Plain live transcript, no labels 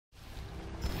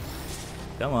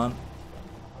Come on.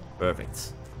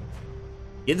 Perfect.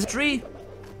 Ginso Tree.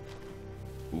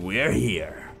 We're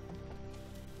here.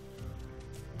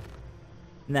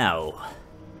 Now,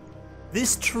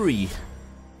 this tree,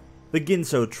 the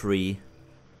Ginso Tree,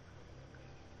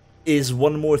 is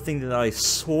one more thing that I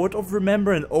sort of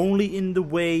remember, and only in the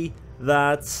way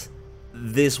that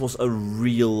this was a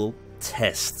real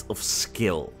test of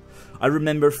skill. I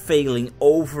remember failing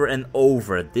over and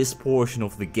over at this portion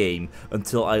of the game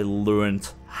until I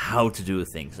learned how to do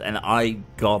things, and I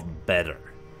got better.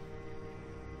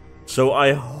 So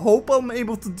I hope I'm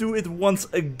able to do it once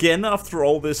again after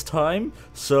all this time.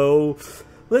 So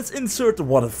let's insert the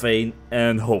water vein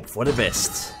and hope for the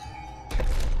best.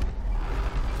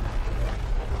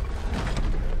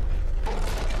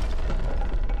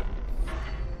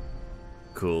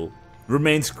 Cool.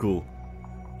 Remains cool.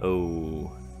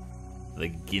 Oh, the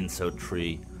Ginso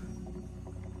Tree.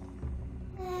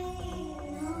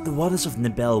 The waters of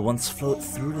Nibel once flowed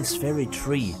through this very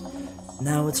tree.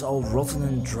 Now it's all rotten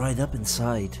and dried up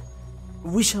inside.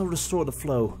 We shall restore the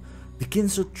flow. The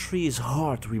Ginso Tree is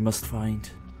hard, we must find.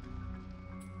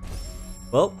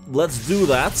 Well, let's do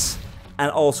that.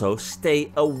 And also,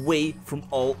 stay away from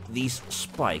all these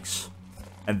spikes.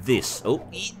 And this. Oh,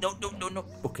 no.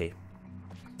 Okay.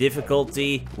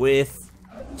 Difficulty with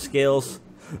skills.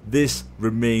 This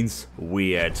remains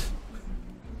weird.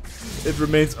 It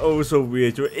remains oh so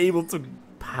weird. You're able to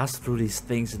pass through these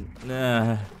things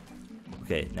and...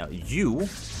 Okay, now you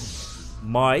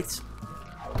might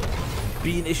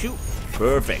be an issue.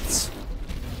 Perfect.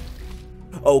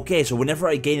 Okay, so whenever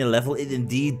I gain a level, it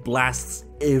indeed blasts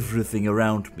everything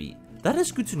around me. That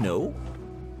is good to know.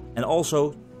 And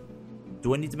also,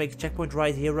 do I need to make a checkpoint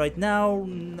right here, right now?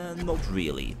 Not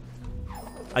really.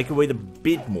 I can wait a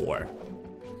bit more.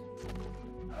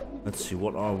 Let's see,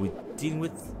 what are we dealing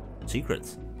with?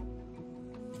 Secret.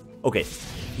 Okay,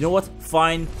 you know what?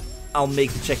 Fine. I'll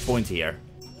make the checkpoint here.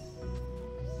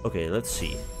 Okay, let's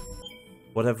see.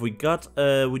 What have we got?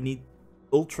 We need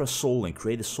Ultra Soul Link.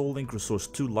 Create a Soul Link, restores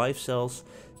 2 life cells.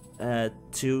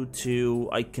 2.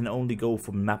 I can only go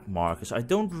for map markers. I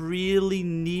don't really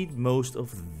need most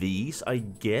of these, I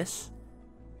guess.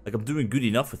 Like, I'm doing good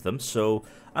enough with them, so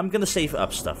I'm gonna save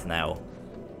up stuff now.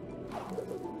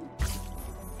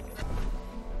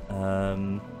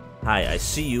 Hi, I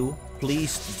see you.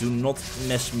 Please do not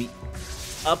mess me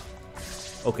up.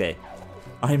 Okay.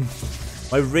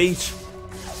 My range...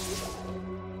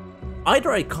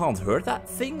 Either I can't hurt that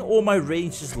thing, or my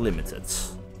range is limited.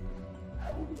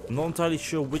 I'm not entirely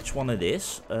sure which one it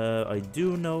is. I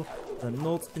do know that I'm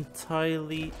not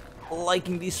entirely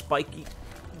liking these spiky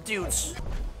dudes.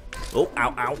 Oh,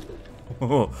 ow, ow.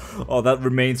 Oh, that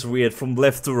remains weird. From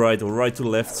left to right, or right to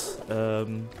left.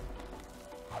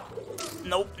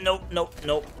 Nope,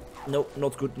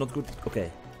 not good.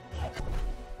 Okay.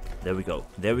 There we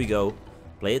go.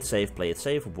 Play it safe.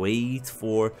 Wait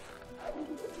for...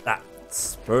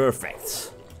 That's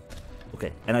perfect.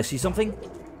 Okay, and I see something.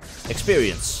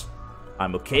 Experience.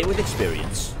 I'm okay with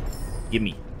experience.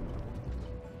 Gimme.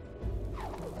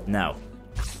 Now.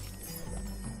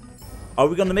 Are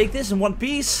we gonna make this in one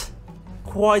piece?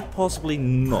 Quite possibly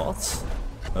not.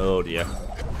 Oh dear.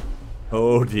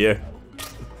 Oh dear.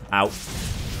 Ow.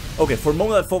 Okay, for a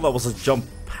moment I thought that was a jump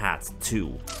pad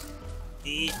too.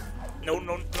 No.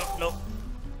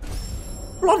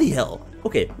 Bloody hell.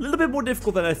 Okay, a little bit more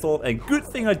difficult than I thought, and good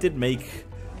thing I did make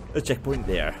a checkpoint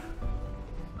there.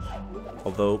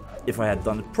 Although, if I had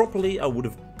done it properly, I would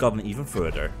have gotten even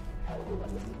further.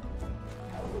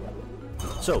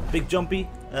 So, big jumpy.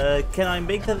 Can I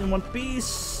make that in one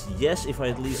piece? Yes, if I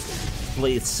at least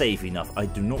play it safe enough. I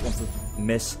do not want to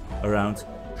mess around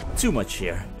too much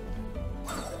here.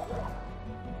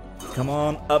 Come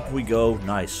on, up we go.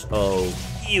 Nice. Oh,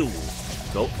 ew.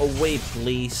 Go away,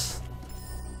 please.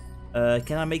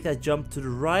 Can I make that jump to the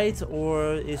right,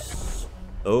 or is...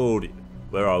 Oh,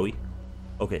 where are we?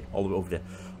 Okay, all the way over there.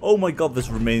 Oh my god, this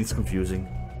remains confusing.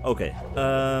 Okay,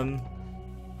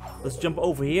 let's jump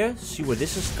over here, see where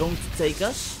this is going to take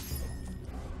us.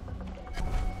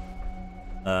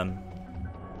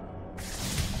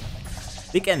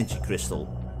 Big energy crystal.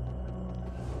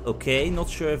 Okay, not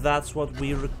sure if that's what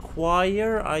we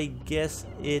require. I guess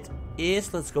it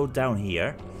is. Let's go down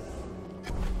here.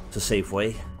 It's a safe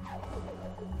way.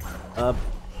 Up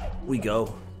we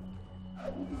go.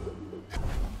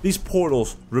 These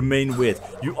portals remain weird.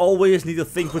 You always need to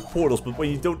think with portals, but when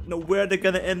you don't know where they're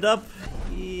gonna end up,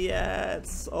 yeah,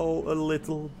 it's all a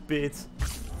little bit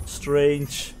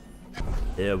strange.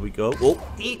 There we go. Oh,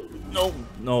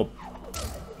 no.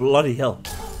 Bloody hell.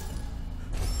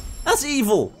 That's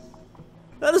evil.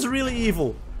 That is really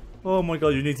evil. Oh my god,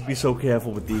 you need to be so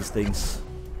careful with these things.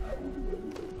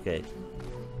 Okay.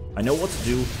 I know what to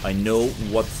do. I know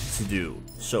what to do.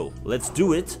 So, let's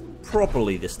do it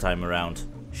properly this time around.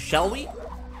 Shall we?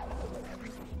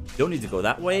 Don't need to go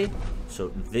that way.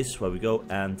 So, this way we go.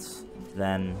 And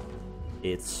then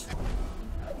it's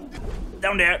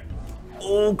down there.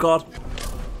 Oh god.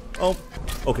 Oh.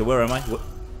 Okay, where am I?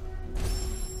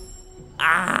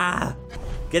 Ah!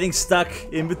 Getting stuck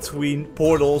in between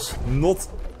portals. Not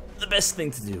the best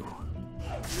thing to do.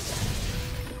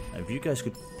 If you guys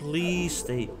could please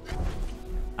stay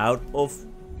out of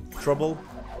trouble.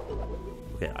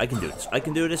 Okay, I can do this. I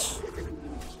can do this.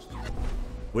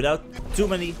 Without too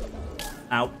many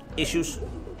issues.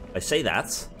 I say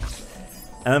that.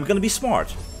 And I'm gonna be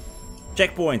smart.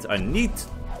 Checkpoint. I need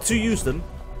to use them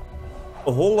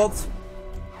a whole lot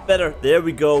better. There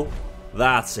we go.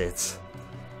 That's it.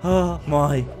 Oh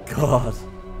my god.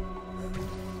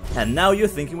 And now you're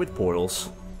thinking with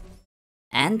portals.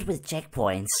 And with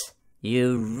checkpoints.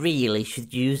 You really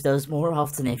should use those more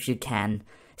often if you can.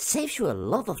 Saves you a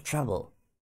lot of trouble.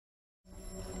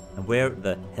 And where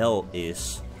the hell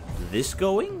is this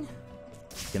going?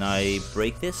 Can I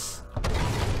break this?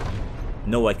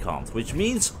 No, I can't. Which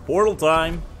means portal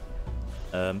time.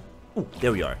 Ooh,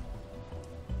 there we are.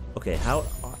 Okay, how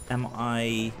am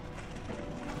I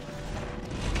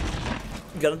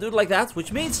gonna do it like that?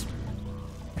 Which means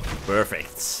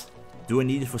perfect. Do I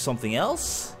need it for something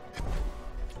else?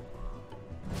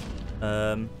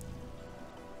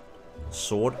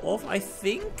 Sort of, I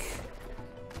think.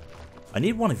 I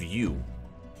need one of you.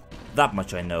 That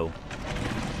much I know.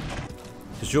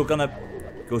 Because you're gonna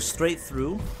go straight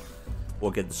through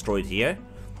or get destroyed here.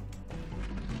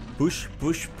 Push,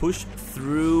 push, push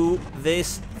through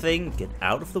this thing. Get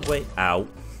out of the way. Ow.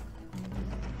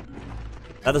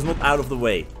 That is not out of the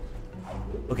way.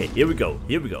 Okay, here we go.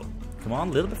 Here we go. Come on,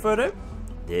 a little bit further.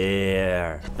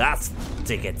 There. That's the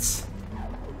tickets.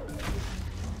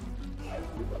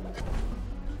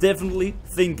 Definitely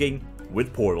thinking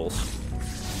with portals.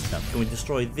 Now, can we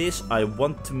destroy this? I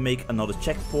want to make another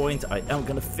checkpoint. I am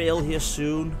gonna fail here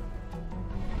soon.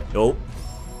 No.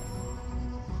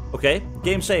 Okay,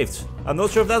 game saved. I'm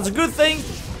not sure if that's a good thing,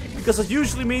 because it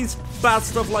usually means bad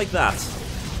stuff like that.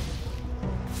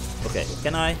 Okay,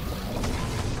 can I?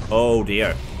 Oh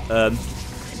dear.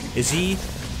 Is he?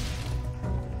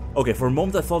 Okay, for a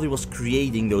moment I thought he was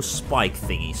creating those spike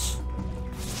thingies.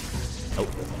 Oh,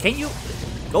 can you?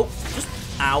 Go, just,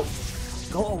 ow.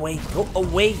 Go away, go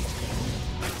away.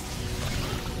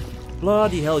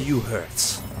 Bloody hell, you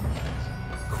hurt.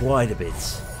 Quite a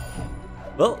bit.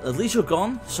 Well, at least you're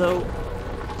gone, so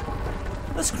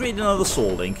let's create another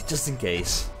soul link, just in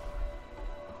case.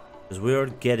 Because we're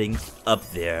getting up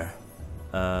there.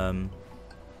 Now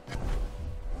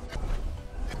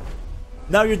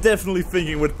you're definitely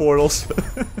thinking with portals.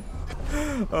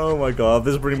 Oh my god,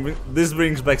 this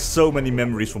brings back so many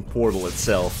memories from Portal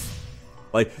itself.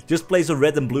 Like, just place a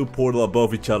red and blue portal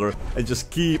above each other and just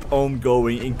keep on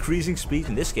going, increasing speed.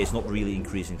 In this case, not really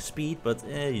increasing speed, but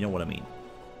you know what I mean.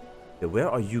 Okay, where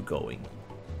are you going?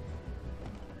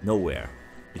 Nowhere.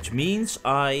 Which means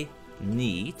I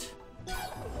need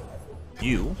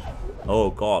you.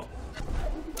 Oh god.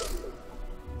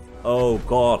 Oh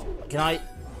god. Can I?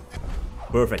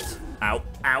 Perfect. Ow,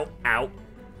 ow, ow.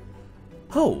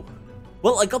 Oh.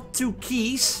 Well, I got 2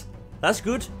 keys. That's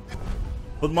good.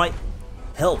 But my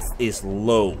health is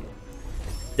low.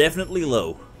 Definitely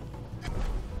low.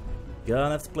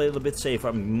 Gonna have to play a little bit safer.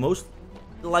 I'm most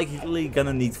likely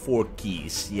gonna need 4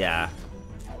 keys. Yeah.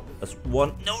 That's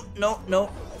 1. No, no, no,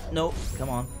 no. Come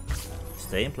on.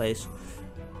 Stay in place.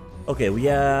 Okay, we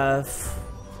have...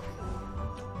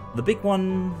 The big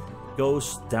one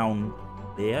goes down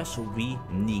there, so we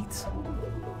need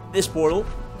this portal.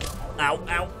 Ow,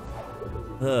 ow.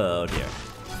 Oh dear.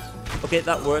 Okay,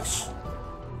 that works.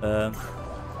 No,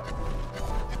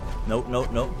 no,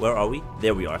 no. Where are we?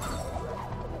 There we are.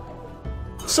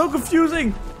 So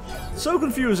confusing! So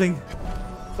confusing.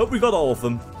 But we got all of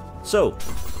them. So,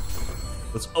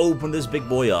 let's open this big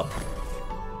boy up.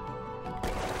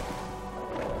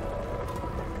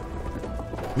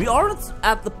 We aren't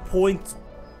at the point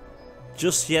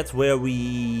just yet where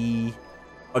we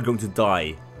are going to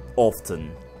die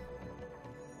often.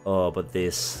 Oh, but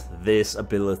this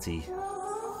ability.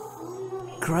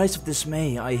 Cries of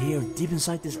dismay I hear deep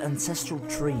inside this ancestral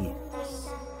tree.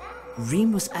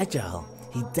 Reem was agile.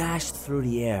 He dashed through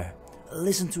the air.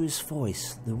 Listen to his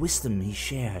voice, the wisdom he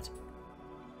shared.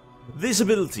 This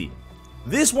ability.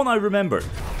 This one I remember.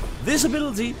 This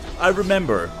ability I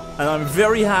remember. And I'm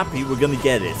very happy we're gonna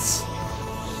get it.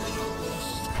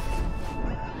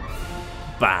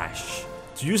 Bash.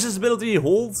 To use this ability,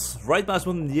 hold right mouse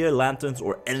button near lanterns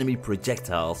or enemy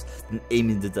projectiles, then aim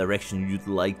in the direction you'd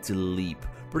like to leap.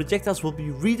 Projectiles will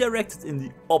be redirected in the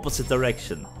opposite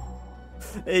direction.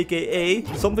 AKA,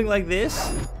 something like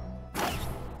this.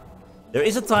 There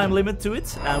is a time limit to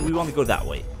it, and we want to go that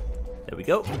way. There we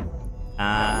go.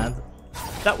 And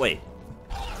that way.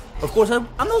 Of course, I'm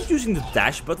not using the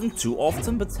dash button too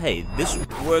often, but hey, this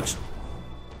works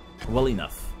well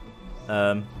enough.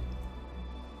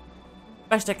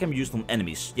 Hashtag can be used on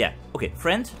enemies. Yeah. Okay,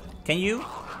 friend, can you?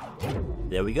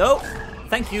 There we go.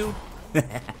 Thank you.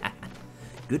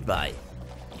 Goodbye.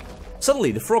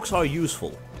 Suddenly, the frogs are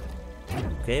useful.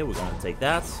 Okay, we're gonna take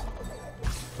that.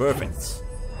 Perfect.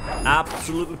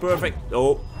 Absolutely perfect.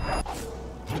 Oh.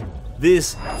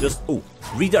 This just... Oh,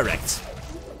 redirect.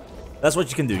 That's what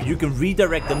you can do. You can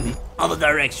redirect them the other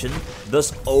direction,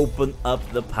 thus open up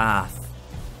the path.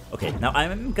 Okay, now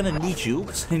I'm gonna need you,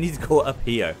 because I need to go up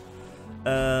here.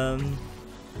 How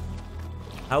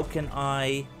can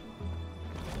I...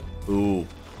 Ooh.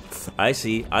 I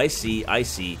see.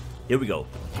 Here we go.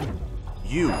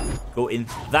 You go in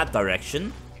that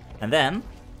direction, and then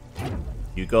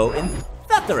you go in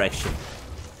that direction.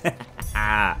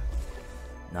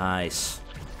 Nice.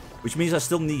 Which means I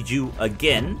still need you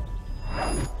again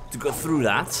to go through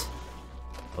that.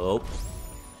 Oh.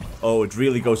 Oh, it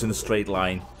really goes in a straight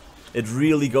line. It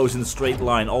really goes in a straight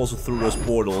line, also through those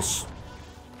portals.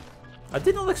 I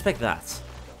did not expect that.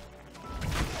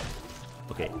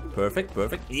 Okay, perfect.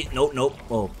 No.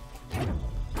 Oh.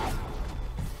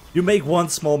 You make one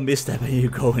small misstep and you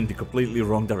go in the completely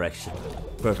wrong direction.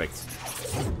 Perfect.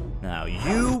 Now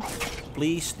you,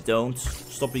 please don't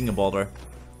stop being a bother.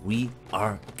 We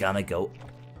are gonna go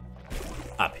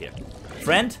up here.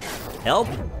 Friend, help,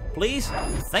 please.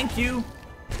 Thank you.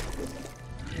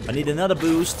 I need another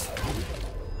boost.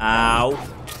 Ow.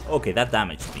 Okay, that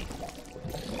damaged me.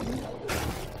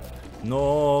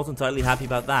 Not entirely happy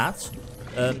about that.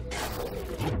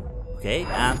 Okay,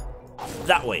 and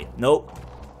that way. No.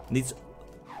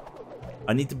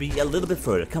 I need to be a little bit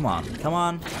further. Come on.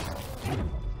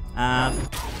 And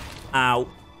ow.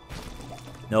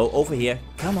 No, over here.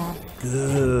 Come on.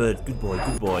 Good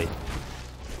boy.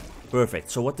 Perfect.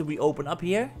 So what did we open up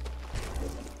here?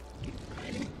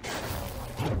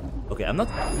 Okay, I'm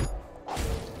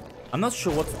not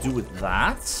sure what to do with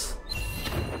that.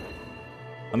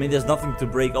 I mean, there's nothing to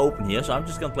break open here, so I'm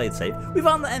just gonna play it safe. We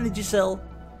found the energy cell.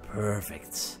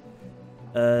 Perfect.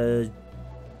 I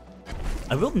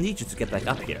will need you to get back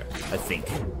up here, I think.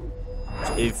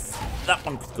 So if that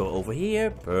one could go over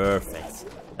here, perfect.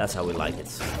 That's how we like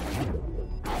it.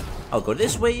 I'll go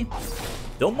this way.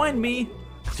 Don't mind me.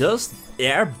 Just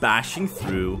air bashing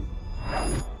through.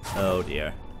 Oh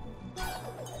dear.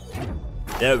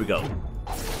 There we go.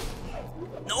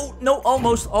 No,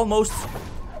 almost.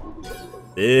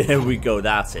 There we go,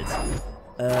 that's it.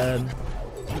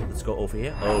 Let's go over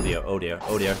here. Oh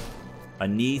dear. I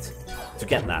need to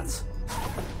get that.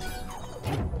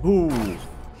 Ooh.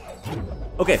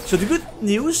 Okay, so the good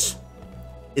news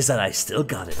is that I still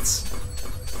got it.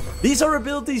 These are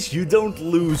abilities you don't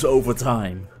lose over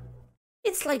time.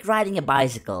 It's like riding a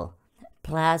bicycle.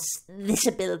 Plus, this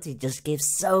ability just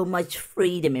gives so much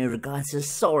freedom in regards to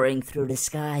soaring through the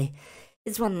sky.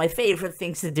 It's one of my favorite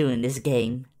things to do in this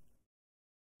game.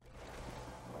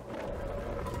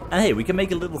 And hey, we can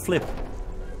make a little flip.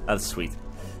 That's sweet.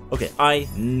 Okay, I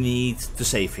need to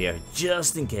save here,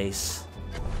 just in case.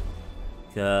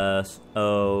 Because,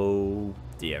 oh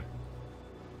dear.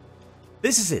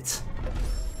 This is it.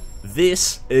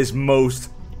 This is most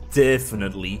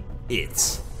definitely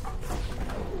it.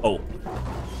 Oh.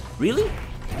 Really?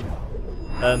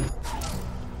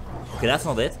 Okay, that's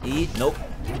not it. Nope.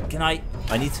 Can I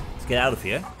need to get out of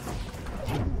here.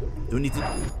 Do I need to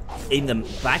aim them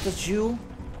back at you?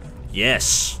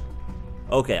 Yes.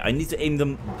 Okay, I need to aim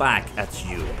them back at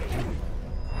you.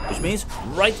 Which means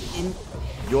right in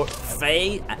your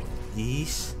face.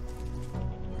 These.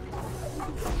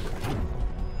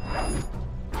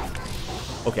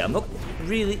 Okay, I'm not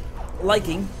really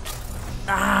liking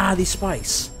these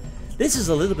spikes. This is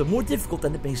a little bit more difficult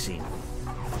than it may seem.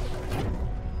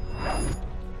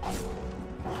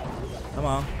 Come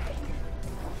on.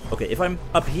 Okay, if I'm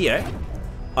up here,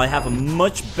 I have a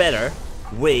much better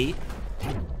way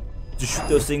to shoot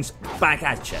those things back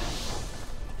at you.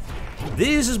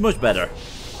 This is much better.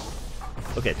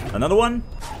 Okay, another one.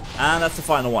 And that's the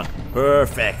final one.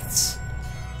 Perfect.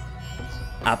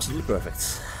 Absolutely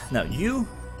perfect. Now, you,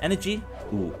 energy.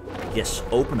 Ooh, yes,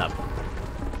 open up.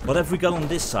 What have we got on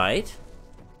this side?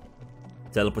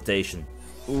 Teleportation.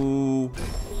 Ooh,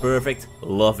 perfect.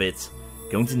 Love it.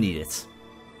 Going to need it.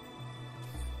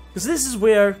 Because this is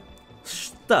where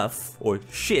stuff or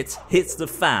shit hits the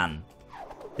fan,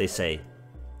 they say.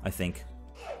 I think.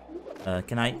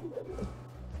 Can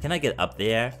I get up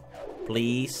there,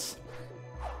 please?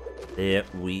 There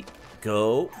we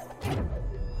go.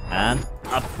 And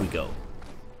up we go.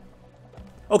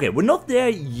 Okay, we're not there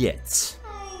yet.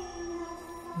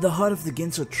 The heart of the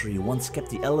Ginso Tree once kept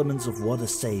the elements of water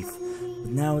safe,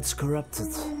 but now it's corrupted,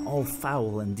 all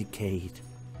foul and decayed.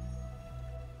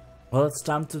 Well, it's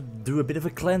time to do a bit of a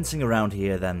cleansing around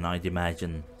here then, I'd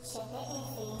imagine.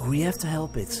 We have to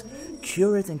help it.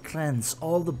 Cure it and cleanse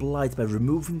all the blight by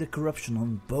removing the corruption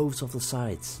on both of the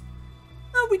sides.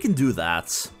 Now we can do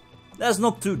that. That's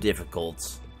not too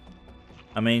difficult.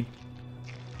 I mean,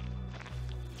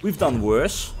 we've done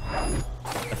worse,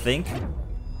 I think.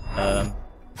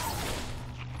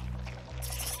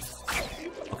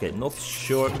 Okay, not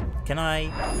sure. Can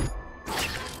I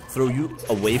throw you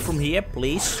away from here,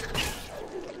 please?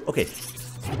 Okay,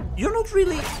 you're not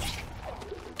really...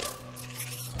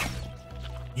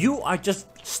 You are just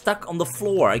stuck on the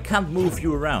floor. I can't move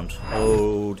you around.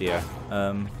 Oh dear.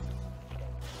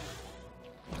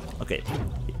 Okay.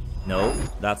 No,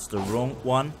 that's the wrong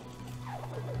one.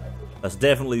 That's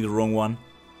definitely the wrong one.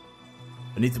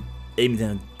 I need to aim it in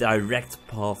a direct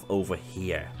path over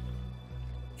here.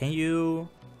 Can you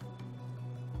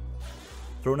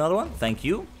throw another one? Thank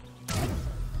you.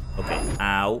 Okay,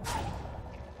 ow.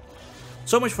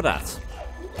 So much for that.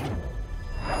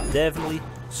 Definitely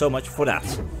so much for that.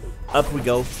 Up we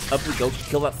go,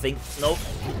 kill that thing. No,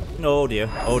 no, oh dear,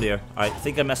 oh dear. I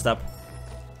think I messed up.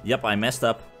 Yep, I messed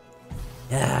up.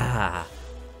 Yeah,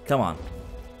 come on.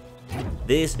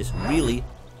 This is really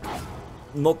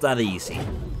not that easy.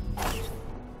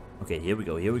 Okay, here we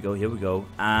go, here we go, here we go.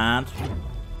 And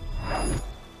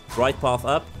right path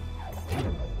up.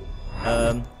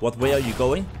 What way are you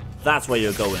going? That's where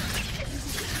you're going.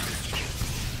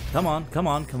 Come on, come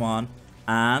on, come on.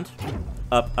 And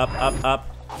up, up, up, up.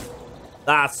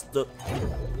 That's the...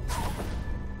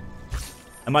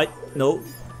 Am I... No.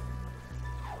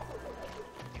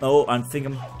 No, I think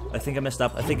I messed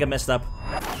up. I think I messed up.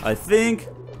 I think...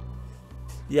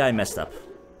 Yeah, I messed up.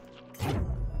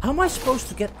 How am I supposed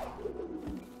to get...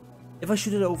 If I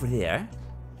shoot it over there?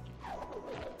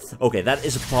 Okay, that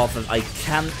is a path that I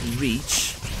can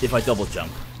reach if I double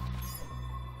jump.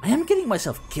 I am getting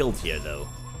myself killed here, though.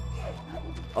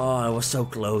 Oh, I was so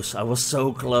close. I was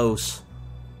so close.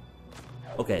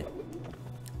 Okay.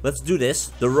 Let's do this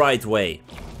the right way.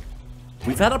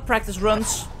 We've had our practice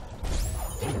runs.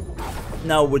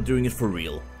 Now we're doing it for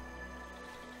real.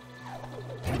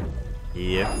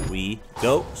 Here we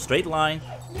go. Straight line.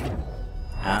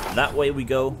 And that way we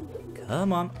go.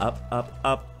 Come on. Up, up,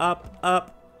 up, up,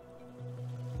 up.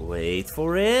 Wait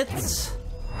for it.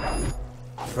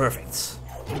 Perfect.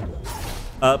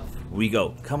 Up we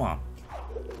go. Come on.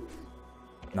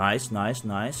 Nice, nice,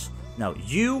 nice. Now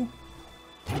you...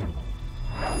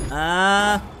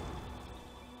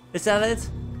 Is that it?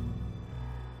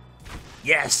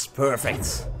 Yes,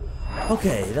 perfect.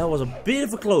 Okay, that was a bit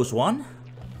of a close one.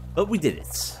 But we did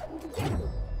it.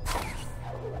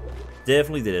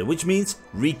 Definitely did it. Which means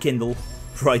rekindle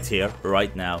right here,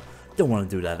 right now. Don't want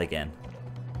to do that again.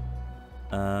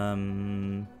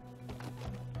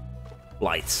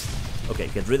 Light. Okay,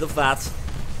 get rid of that.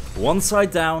 One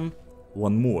side down.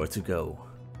 One more to go.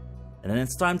 And then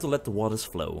it's time to let the waters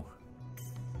flow.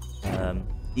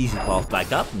 Easy path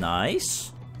back up.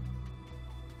 Nice.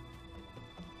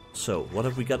 So, what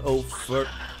have we got over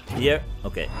here?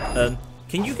 Okay.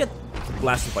 Can you get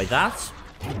blasted by that?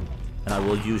 And I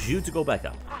will use you to go back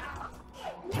up.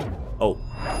 Oh.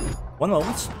 One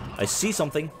moment. I see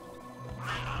something.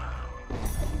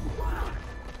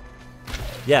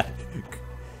 Yeah.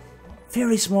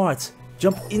 Very smart.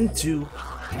 Jump into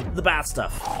the bad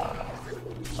stuff.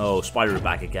 Oh, spider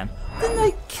back again. Didn't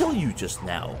I kill you just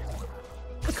now?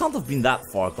 I can't have been that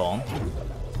far gone.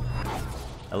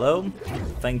 Hello?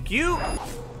 Thank you.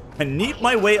 I need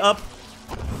my way up.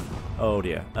 Oh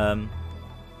dear.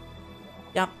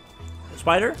 Yeah.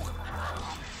 Spider?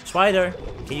 Spider,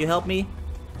 can you help me?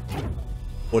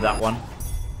 Or that one.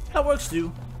 That works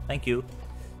too. Thank you.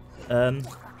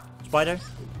 Spider?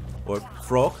 Or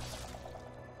frog?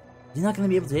 You're not gonna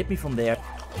be able to hit me from there.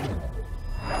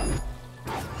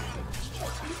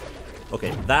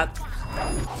 Okay, that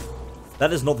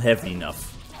is not heavy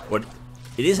enough. Or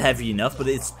it is heavy enough, but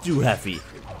it's too heavy.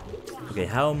 Okay,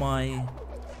 how am I?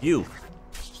 You.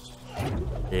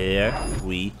 There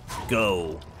we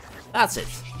go. That's it.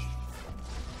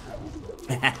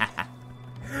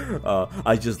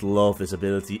 I just love this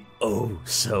ability oh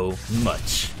so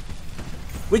much.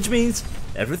 Which means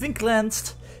everything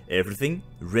cleansed, everything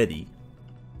ready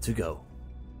to go.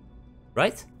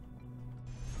 Right?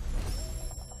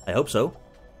 I hope so.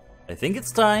 I think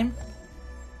it's time.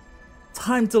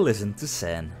 Time to listen to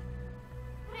Sen.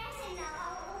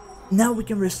 Now we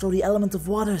can restore the element of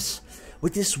waters.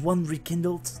 With this one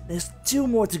rekindled, there's 2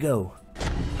 more to go.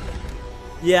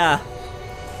 Yeah,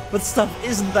 but stuff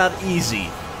isn't that easy.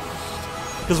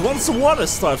 Because once the waters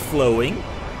start flowing,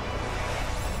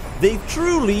 they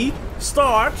truly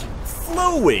start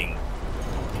flowing.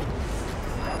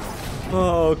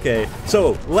 Okay,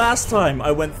 so last time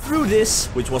I went through this,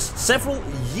 which was several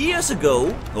years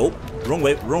ago. Oh, wrong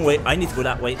way, I need to go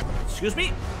that way. Excuse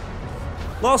me.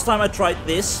 Last time I tried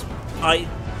this, I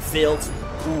failed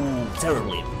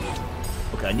terribly.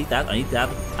 Okay, I need that,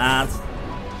 and...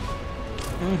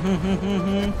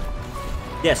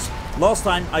 Yes, last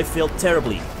time I failed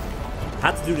terribly.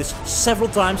 Had to do this several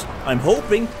times. I'm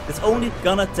hoping it's only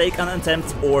gonna take an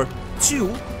attempt or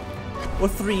 2 or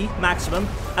 3 maximum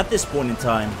at this point in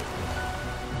time.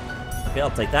 Okay, I'll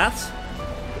take that.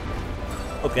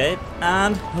 Okay,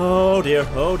 and oh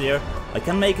dear. I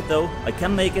can make it though, I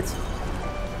can make it.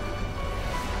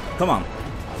 Come on.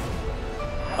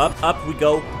 Up we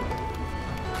go.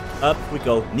 Up we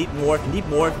go. Need more.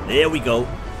 There we go.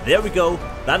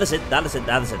 That is it.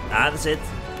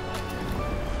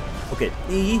 Okay,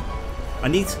 E. I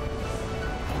need.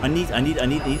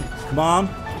 Come on.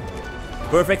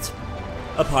 Perfect.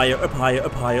 Up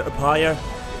higher.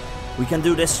 We can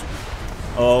do this.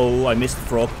 Oh, I missed the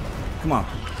frog. Come on.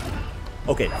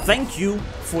 Okay, thank you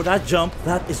for that jump.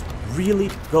 That is really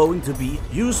going to be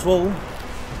useful.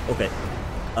 Okay.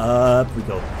 Up we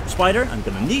go. Spider, I'm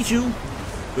gonna need you.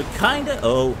 We're kinda...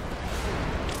 Oh.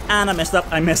 And I messed up.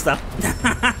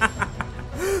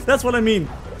 That's what I mean.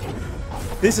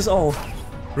 This is all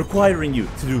requiring you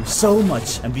to do so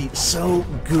much and be so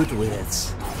good with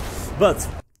it. But...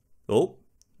 Oh.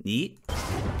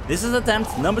 This is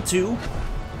attempt number 2.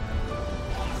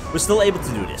 We're still able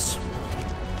to do this.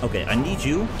 Okay, I need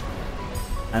you.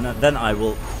 And then I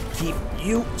will keep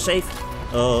you safe.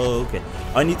 Okay.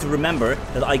 I need to remember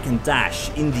that I can dash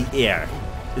in the air.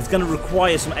 It's gonna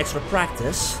require some extra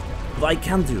practice, but I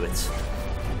can do it.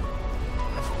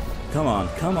 Come on.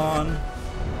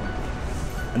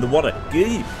 And the water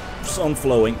keeps on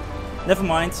flowing. Never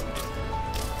mind.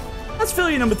 That's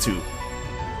failure number 2.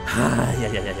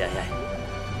 Yeah.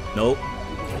 No.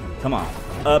 Come on.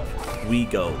 Up we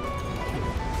go.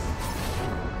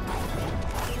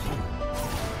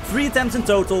 3 attempts in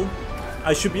total.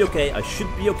 I should be okay.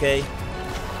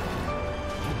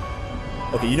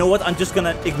 Okay, you know what? I'm just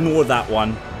gonna ignore that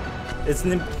one. It's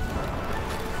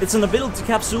an ability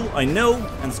capsule, I know,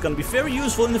 and it's gonna be very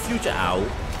useful in the future. Ow.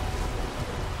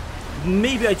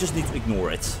 Maybe I just need to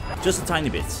ignore it. Just a tiny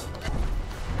bit.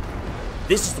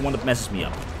 This is the one that messes me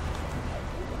up.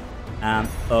 And,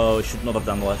 oh, I should not have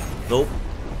done that. Nope.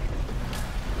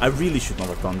 I really should not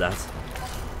have done that.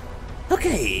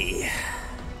 Okay.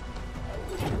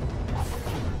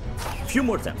 A few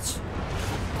more attempts.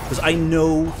 Because I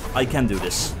know I can do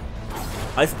this.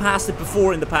 I've passed it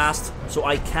before in the past, so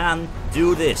I can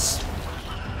do this.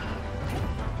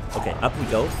 Okay, up we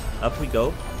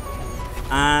go.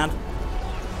 And...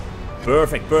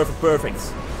 Perfect.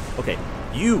 Okay,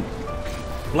 you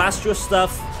blast your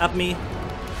stuff at me.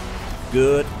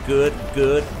 Good.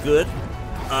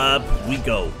 Up we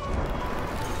go.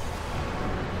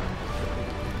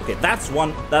 Okay, that's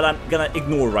one that I'm gonna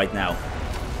ignore right now.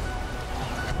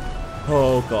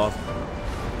 Oh god.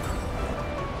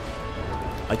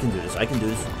 I can do this.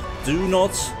 Do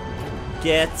not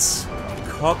get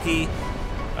cocky.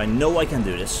 I know I can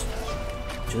do this.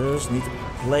 Just need to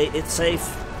play it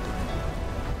safe.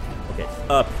 Okay,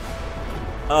 up.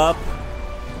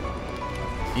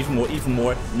 Even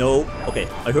more. No. Okay,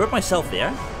 I hurt myself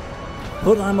there.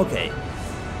 But I'm okay.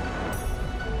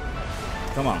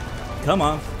 Come on.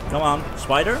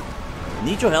 Spider,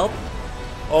 need your help.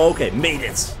 Okay, made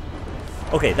it.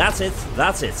 Okay, that's it.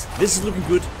 This is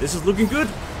looking good.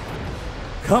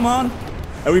 Come on.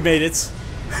 And we made it.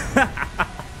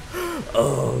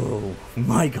 Oh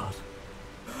my god.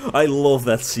 I love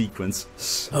that sequence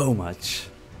so much.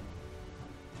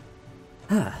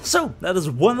 So, that is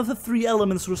one of the 3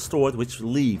 elements restored, which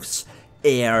leaves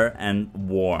air and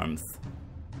warmth.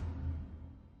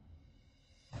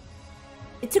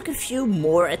 It took a few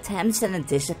more attempts than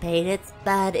anticipated,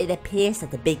 but it appears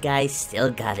that the big guy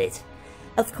still got it.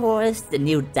 Of course, the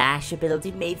new dash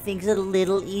ability made things a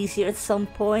little easier at some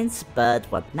points, but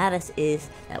what matters is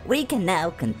that we can now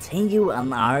continue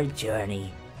on our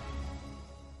journey.